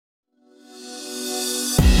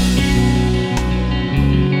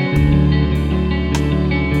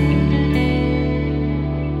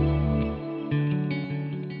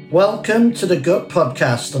Welcome to the GUT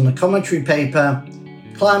podcast on the commentary paper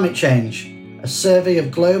Climate Change, a survey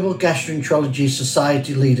of global gastroenterology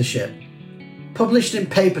society leadership, published in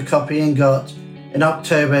paper copy in GUT in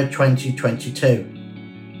October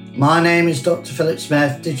 2022. My name is Dr. Philip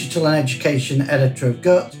Smith, Digital and Education Editor of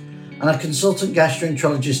GUT and a consultant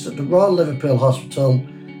gastroenterologist at the Royal Liverpool Hospital,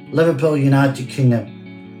 Liverpool, United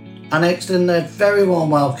Kingdom. And I extend a very warm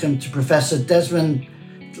welcome to Professor Desmond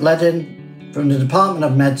Ledden from the Department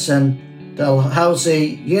of Medicine,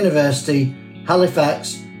 Dalhousie University,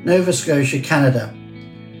 Halifax, Nova Scotia, Canada.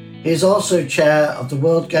 He is also chair of the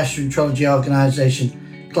World Gastroenterology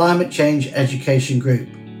Organization Climate Change Education Group.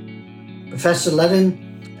 Professor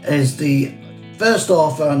Ledden is the first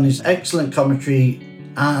author on this excellent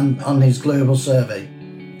commentary and on his global survey.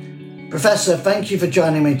 Professor, thank you for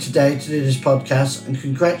joining me today to do this podcast, and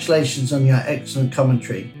congratulations on your excellent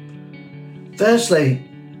commentary. Firstly,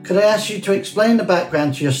 could I ask you to explain the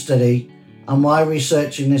background to your study and why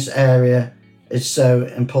research in this area is so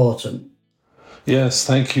important? Yes,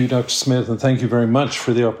 thank you, Dr. Smith, and thank you very much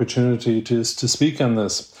for the opportunity to speak on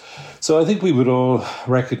this. So I think we would all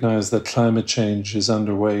recognize that climate change is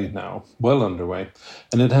underway now, well underway,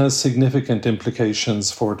 and it has significant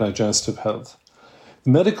implications for digestive health. The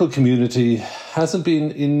medical community hasn't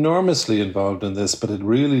been enormously involved in this, but it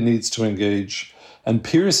really needs to engage. And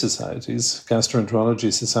peer societies,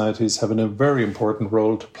 gastroenterology societies, have a very important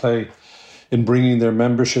role to play in bringing their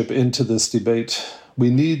membership into this debate.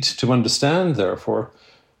 We need to understand, therefore,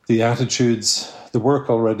 the attitudes, the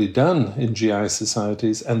work already done in GI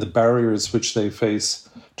societies and the barriers which they face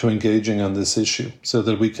to engaging on this issue so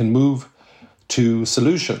that we can move to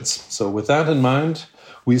solutions. So with that in mind,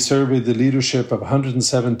 we surveyed the leadership of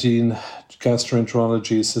 117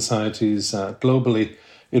 gastroenterology societies globally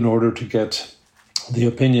in order to get the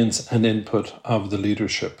opinions and input of the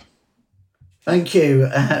leadership. Thank you.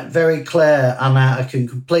 Very clear, and I can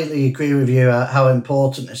completely agree with you how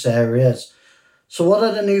important this area is. So what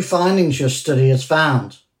are the new findings your study has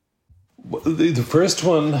found? The first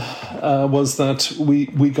one was that we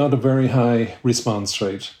got a very high response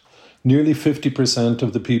rate. Nearly 50%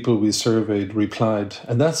 of the people we surveyed replied,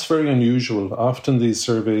 and that's very unusual. Often these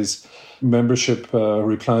surveys, membership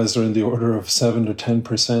replies are in the order of 7 to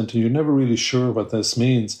 10%, and you're never really sure what this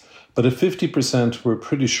means. But at 50%, we're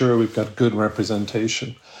pretty sure we've got good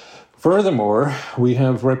representation. Furthermore, we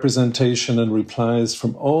have representation and replies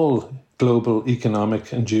from all global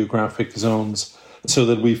economic and geographic zones, so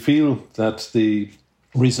that we feel that the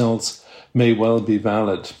results may well be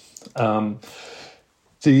valid.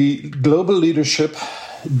 The global leadership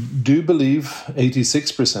do believe,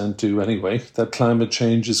 86% do anyway, that climate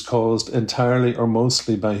change is caused entirely or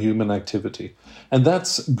mostly by human activity. And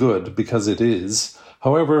that's good because it is.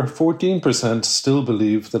 However, 14% still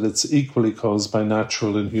believe that it's equally caused by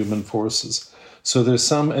natural and human forces. So there's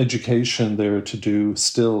some education there to do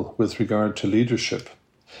still with regard to leadership.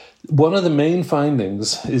 One of the main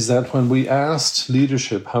findings is that when we asked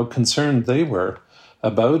leadership how concerned they were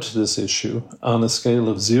about this issue on a scale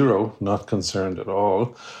of 0, not concerned at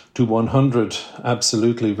all, to 100,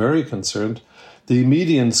 absolutely very concerned, the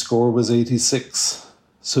median score was 86.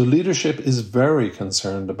 So leadership is very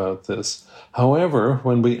concerned about this. However,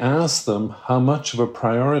 when we asked them how much of a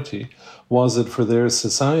priority was it for their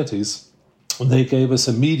societies, they gave us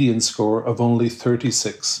a median score of only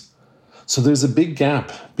 36. So there's a big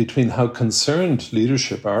gap between how concerned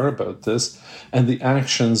leadership are about this and the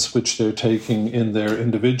actions which they're taking in their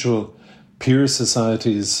individual peer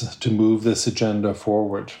societies to move this agenda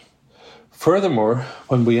forward. Furthermore,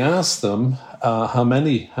 when we ask them how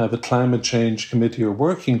many have a climate change committee or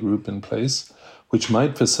working group in place, which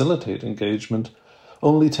might facilitate engagement,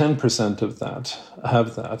 only 10% of that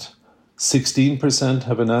have that. 16%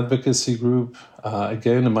 have an advocacy group,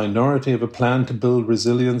 again, a minority have a plan to build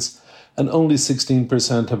resilience, and only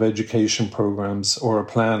 16% have education programs or a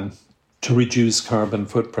plan to reduce carbon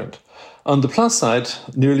footprint. On the plus side,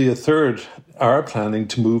 nearly a third are planning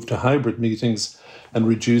to move to hybrid meetings and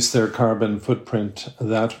reduce their carbon footprint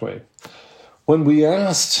that way. When we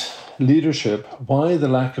asked leadership why the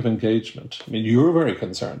lack of engagement, I mean, you're very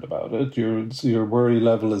concerned about it. Your worry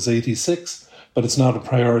level is 86, but it's not a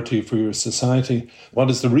priority for your society.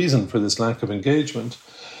 What is the reason for this lack of engagement?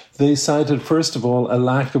 They cited, first of all, a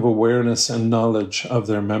lack of awareness and knowledge of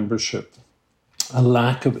their membership, a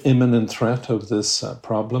lack of imminent threat of this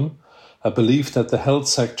problem, a belief that the health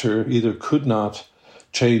sector either could not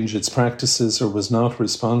change its practices or was not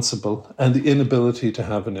responsible, and the inability to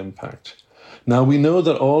have an impact. Now, we know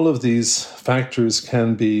that all of these factors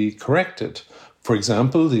can be corrected For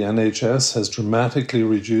example, the NHS has dramatically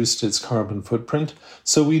reduced its carbon footprint,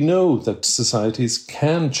 so we know that societies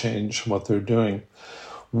can change what they're doing.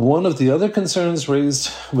 One of the other concerns raised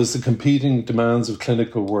was the competing demands of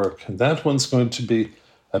clinical work, and that one's going to be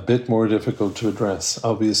a bit more difficult to address,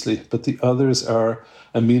 obviously, but the others are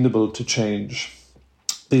amenable to change.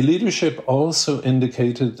 The leadership also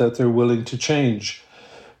indicated that they're willing to change.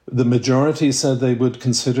 The majority said they would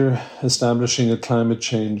consider establishing a climate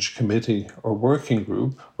change committee or working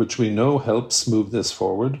group, which we know helps move this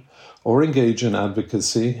forward, or engage in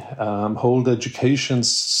advocacy, hold education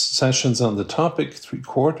sessions on the topic.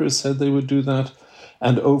 3/4 said they would do that,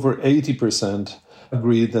 and over 80%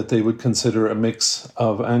 agreed that they would consider a mix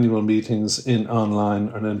of annual meetings in online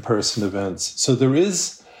and in-person events. So there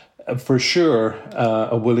is, for sure,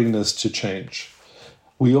 a willingness to change.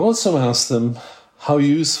 We also asked them how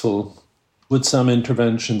useful would some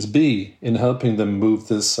interventions be in helping them move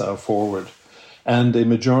this forward. And a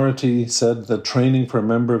majority said that training for a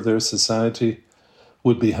member of their society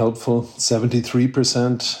would be helpful.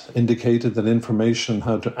 73% indicated that information on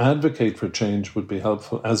how to advocate for change would be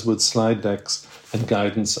helpful, as would slide decks and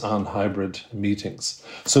guidance on hybrid meetings.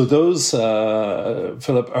 So those,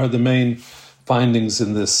 Philip, are the main findings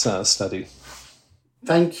in this study.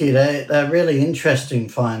 Thank you. They're really interesting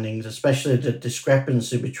findings, especially the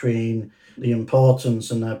discrepancy between the importance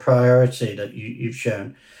and the priority that you've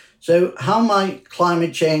shown. So how might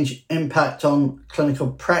climate change impact on clinical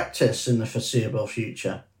practice in the foreseeable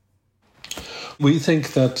future? We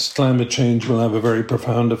think that climate change will have a very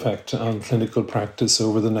profound effect on clinical practice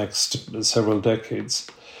over the next several decades.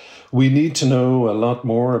 We need to know a lot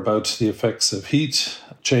more about the effects of heat,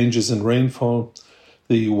 changes in rainfall,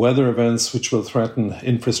 the weather events which will threaten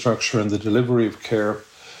infrastructure and the delivery of care.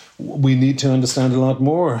 We need to understand a lot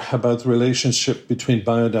more about the relationship between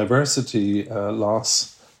biodiversity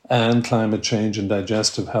loss and climate change and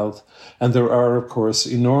digestive health. And there are, of course,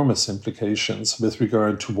 enormous implications with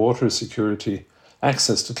regard to water security,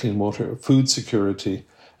 access to clean water, food security,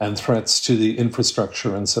 and threats to the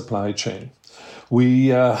infrastructure and supply chain.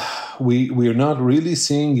 We are not really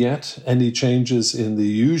seeing yet any changes in the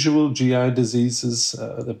usual GI diseases,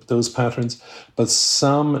 those patterns, but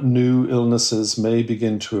some new illnesses may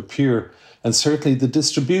begin to appear, and certainly the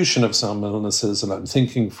distribution of some illnesses, and I'm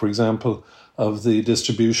thinking, for example, of the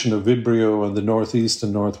distribution of Vibrio on the northeast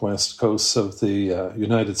and northwest coasts of the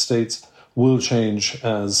United States, will change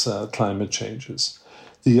as climate changes.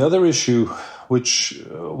 The other issue which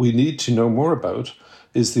we need to know more about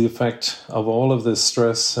is the effect of all of this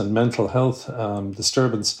stress and mental health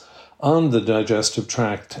disturbance on the digestive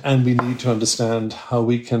tract, and we need to understand how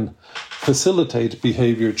we can facilitate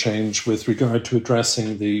behavior change with regard to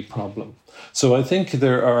addressing the problem. So I think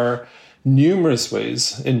there are numerous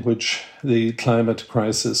ways in which the climate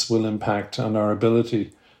crisis will impact on our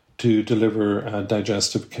ability to deliver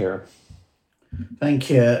digestive care. Thank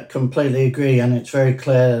you. Completely agree. And it's very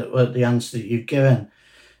clear what the answer that you've given.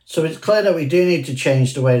 So it's clear that we do need to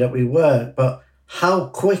change the way that we work, but how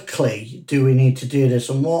quickly do we need to do this,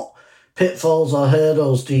 and what pitfalls or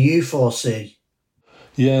hurdles do you foresee?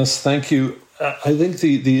 Yes, thank you. I think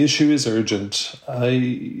the issue is urgent.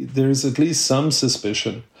 There's at least some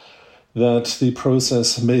suspicion that the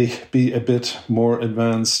process may be a bit more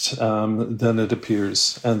advanced than it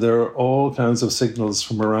appears. And there are all kinds of signals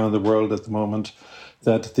from around the world at the moment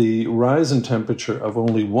that the rise in temperature of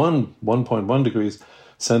only 1.1 degrees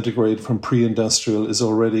centigrade from pre-industrial is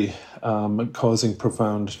already causing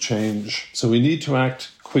profound change. So we need to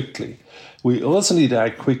act quickly. We also need to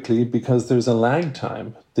act quickly because there's a lag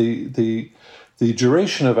time. The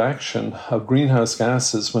duration of action of greenhouse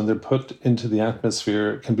gases when they're put into the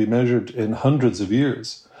atmosphere can be measured in hundreds of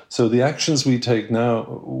years. So the actions we take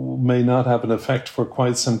now may not have an effect for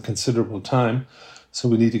quite some considerable time, so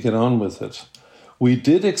we need to get on with it. We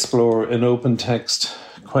did explore in open text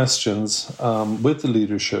questions with the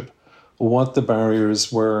leadership what the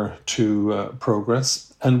barriers were to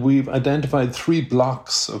progress, and we've identified 3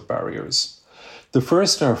 blocks of barriers. The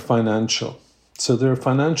first are financial. So there are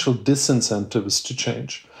financial disincentives to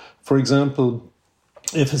change. For example,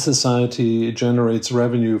 if a society generates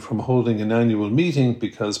revenue from holding an annual meeting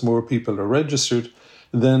because more people are registered,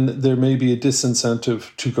 then there may be a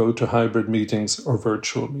disincentive to go to hybrid meetings or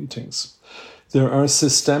virtual meetings. There are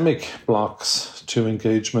systemic blocks to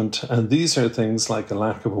engagement, and these are things like a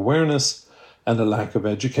lack of awareness and a lack of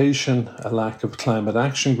education, a lack of climate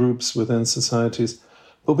action groups within societies,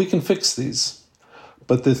 but we can fix these.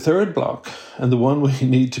 But the third block, and the one we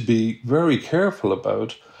need to be very careful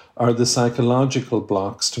about, are the psychological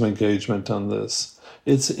blocks to engagement on this.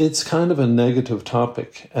 it's kind of a negative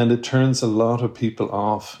topic, and it turns a lot of people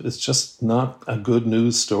off. It's just not a good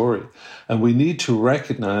news story. And we need to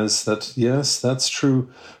recognize that, yes, that's true,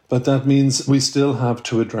 but that means we still have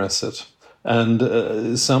to address it.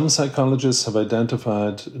 And some psychologists have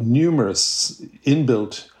identified numerous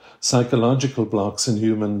inbuilt psychological blocks in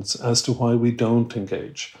humans as to why we don't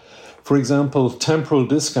engage. For example, temporal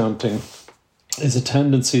discounting is a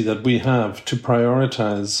tendency that we have to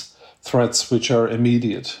prioritize threats which are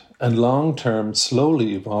immediate, and long-term,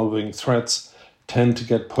 slowly evolving threats tend to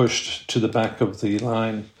get pushed to the back of the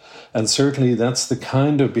line. And certainly that's the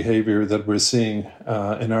kind of behavior that we're seeing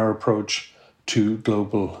in our approach to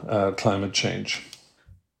global climate change.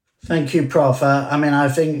 Thank you, Prof. I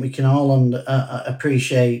think we can all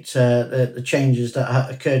appreciate the changes that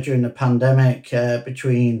occurred during the pandemic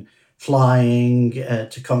between flying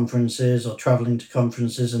to conferences or traveling to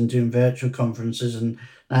conferences and doing virtual conferences. And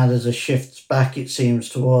now there's a shift back, it seems,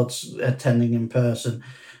 towards attending in person.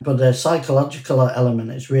 But the psychological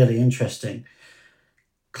element is really interesting.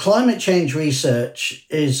 Climate change research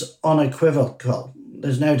is unequivocal.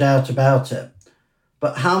 There's no doubt about it.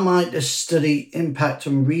 But how might this study impact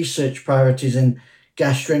on research priorities in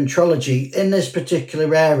gastroenterology in this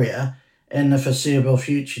particular area in the foreseeable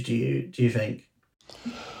future, do you think?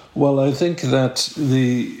 Well, I think that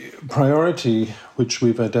the priority which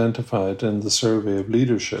we've identified in the survey of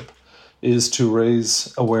leadership is to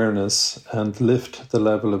raise awareness and lift the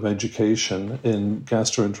level of education in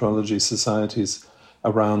gastroenterology societies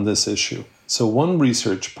around this issue. So one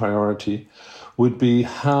research priority would be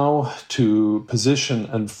how to position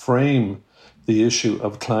and frame the issue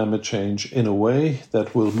of climate change in a way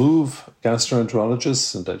that will move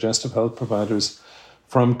gastroenterologists and digestive health providers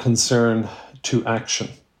from concern to action.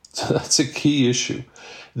 So that's a key issue.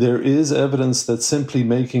 There is evidence that simply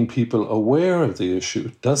making people aware of the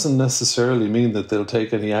issue doesn't necessarily mean that they'll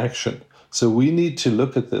take any action. So we need to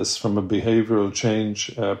look at this from a behavioral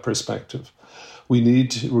change perspective. We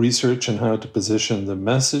need research on how to position the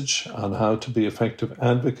message, on how to be effective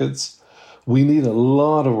advocates. We need a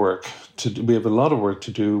lot of work we have a lot of work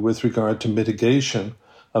to do with regard to mitigation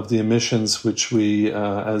of the emissions which we,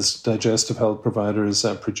 as digestive health providers,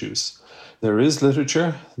 produce. There is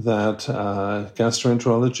literature that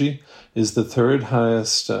gastroenterology is the third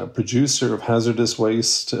highest producer of hazardous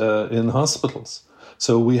waste in hospitals.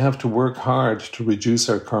 So we have to work hard to reduce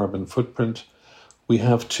our carbon footprint. We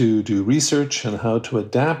have to do research on how to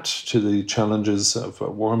adapt to the challenges of a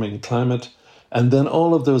warming climate. And then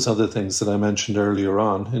all of those other things that I mentioned earlier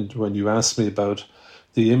on, and when you asked me about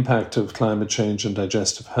the impact of climate change on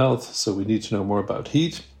digestive health. So we need to know more about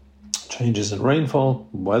heat, changes in rainfall,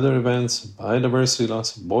 weather events, biodiversity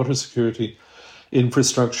loss, water security,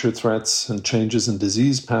 infrastructure threats, and changes in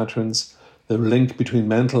disease patterns, the link between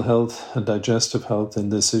mental health and digestive health in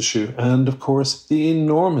this issue, and of course, the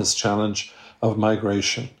enormous challenge of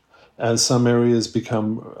migration. As some areas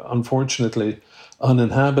become, unfortunately,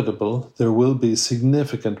 uninhabitable, there will be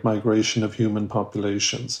significant migration of human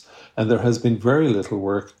populations. And there has been very little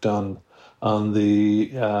work done on the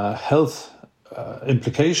health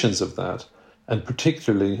implications of that, and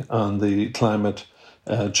particularly on the climate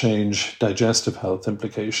change, digestive health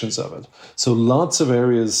implications of it. So lots of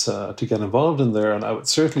areas to get involved in there. And I would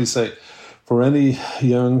certainly say for any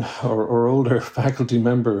young or older faculty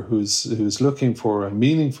member who's looking for a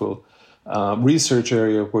meaningful research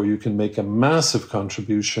area where you can make a massive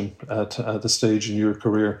contribution at a stage in your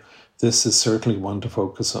career, this is certainly one to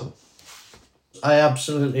focus on. I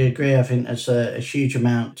absolutely agree. I think there's a huge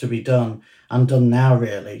amount to be done and done now,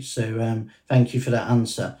 really. So thank you for that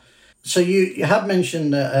answer. So you have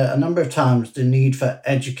mentioned a number of times the need for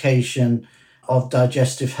education of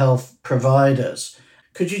digestive health providers.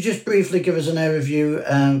 Could you just briefly give us an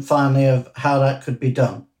overview, finally, of how that could be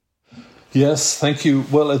done? Yes, thank you.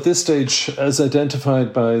 Well, at this stage, as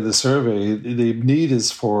identified by the survey, the need is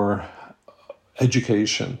for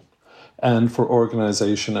education and for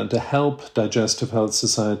organisation and to help digestive health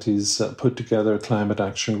societies put together climate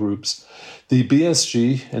action groups. The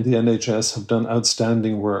BSG and the NHS have done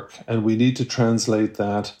outstanding work, and we need to translate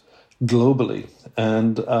that globally.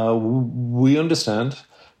 And we understand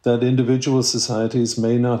that individual societies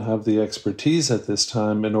may not have the expertise at this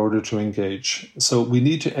time in order to engage. So we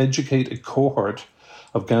need to educate a cohort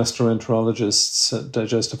of gastroenterologists,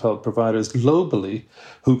 digestive health providers globally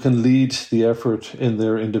who can lead the effort in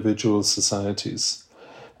their individual societies.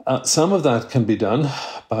 Some of that can be done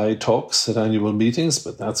by talks at annual meetings,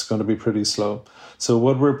 but that's going to be pretty slow. So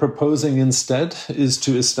what we're proposing instead is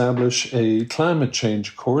to establish a climate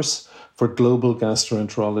change course for global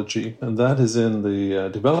gastroenterology, and that is in the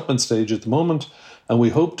development stage at the moment, And we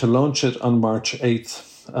hope to launch it on March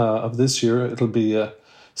 8th of this year. It'll be a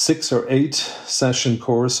 6 or 8 session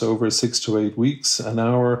course over 6 to 8 weeks, an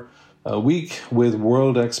hour a week with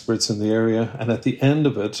world experts in the area. And at the end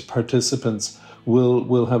of it, participants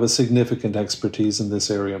will have a significant expertise in this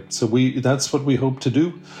area. So that's what we hope to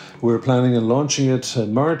do. We're planning on launching it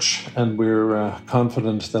in March, and we're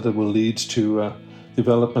confident that it will lead to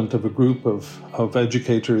development of a group of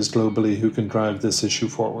educators globally who can drive this issue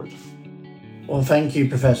forward. Well, thank you,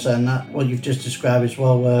 Professor, and what you've just described is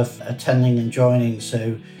well worth attending and joining,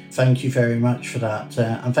 so thank you very much for that.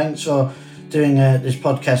 And thanks for doing this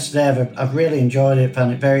podcast today. I've really enjoyed it,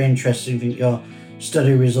 found it very interesting. I think your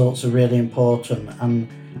study results are really important, and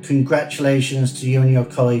congratulations to you and your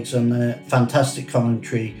colleagues on the fantastic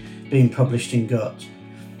commentary being published in Gut.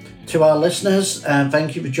 To our listeners,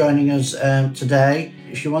 thank you for joining us today.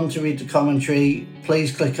 If you want to read the commentary,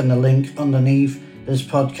 please click on the link underneath this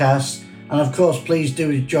podcast. And of course, please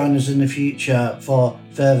do join us in the future for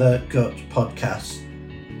further Gut podcasts.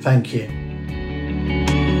 Thank you.